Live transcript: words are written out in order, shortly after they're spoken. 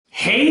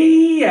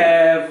Hey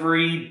everybody,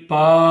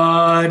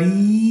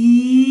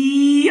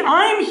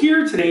 I'm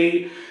here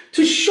today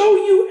to show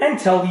you and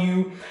tell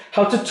you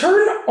how to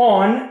turn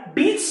on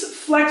Beats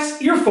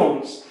Flex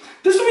earphones.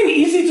 This will be an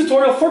easy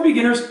tutorial for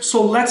beginners,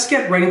 so let's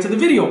get right into the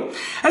video.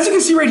 As you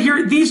can see right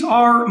here, these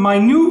are my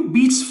new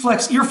Beats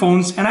Flex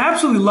earphones, and I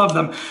absolutely love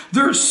them.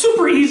 They're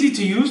super easy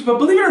to use, but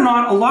believe it or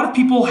not, a lot of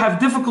people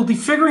have difficulty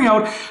figuring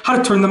out how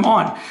to turn them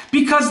on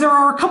because there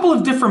are a couple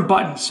of different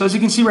buttons. So as you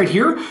can see right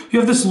here, you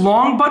have this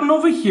long button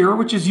over here,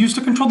 which is used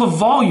to control the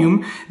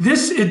volume.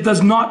 It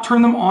does not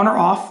turn them on or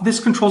off. This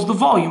controls the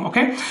volume,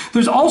 okay?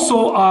 There's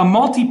also a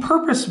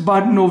multi-purpose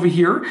button over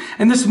here,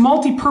 and this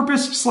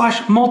multi-purpose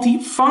 /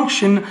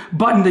 multi-function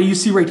button that you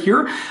see right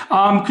here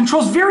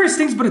controls various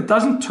things, but it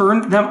doesn't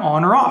turn them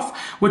on or off.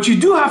 What you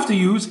do have to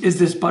use is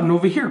this button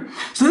over here.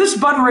 So this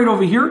button right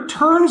over here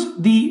turns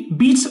the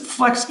Beats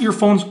Flex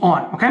earphones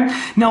on, okay?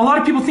 Now, a lot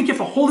of people think you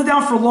have to hold it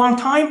down for a long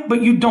time,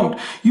 but you don't.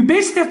 You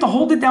basically have to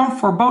hold it down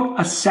for about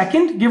a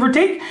second, give or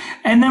take,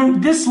 and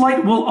then this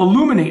light will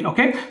illuminate,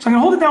 okay? So I'm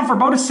gonna hold it down for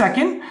about a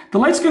second, the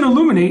light's gonna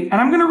illuminate,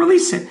 and I'm gonna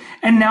release it,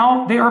 and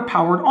now they are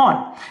powered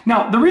on.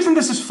 Now, the reason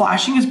this is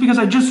flashing is because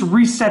I just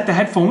reset the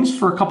headphones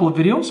for a couple of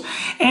videos,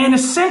 and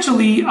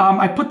essentially,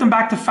 I put them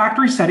back to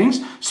factory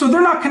settings, so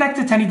they're not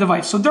connected to any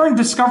device. So they're in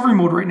discovery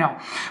mode right now.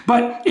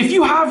 But if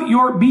you have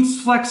your Beats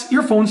Flex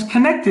earphones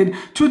connected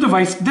to a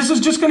device, this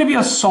is just gonna be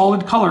a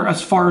solid color as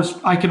far as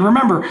I can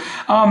remember.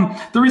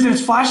 The reason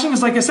it's flashing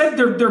is, like I said,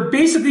 they're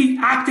basically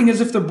acting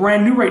as if they're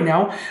brand new right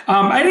now.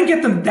 I didn't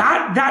get them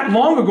that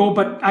long ago,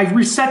 but I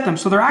reset them.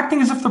 So they're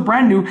acting as if they're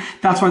brand new.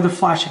 That's why they're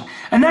flashing.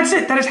 And that's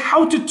it. That is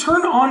how to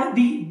turn on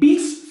the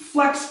Beats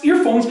Flex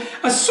earphones.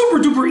 A super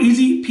duper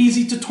easy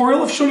peasy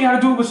tutorial. I've shown you how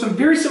to do it with some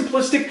very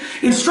simplistic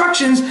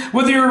instructions.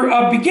 Whether you're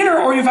a beginner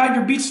or you've had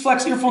your Beats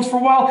Flex earphones for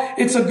a while,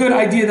 it's a good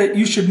idea that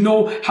you should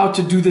know how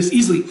to do this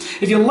easily.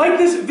 If you like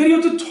this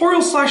video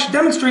tutorial /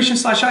 demonstration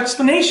 /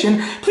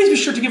 explanation, please be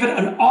sure to give it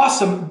an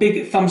awesome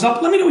big thumbs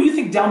up. Let me know what you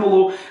think down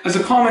below as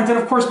a comment, and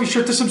of course be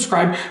sure to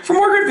subscribe for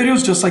more great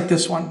videos just like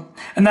this one.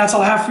 And that's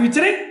all I have for you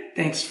today.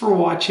 Thanks for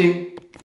watching.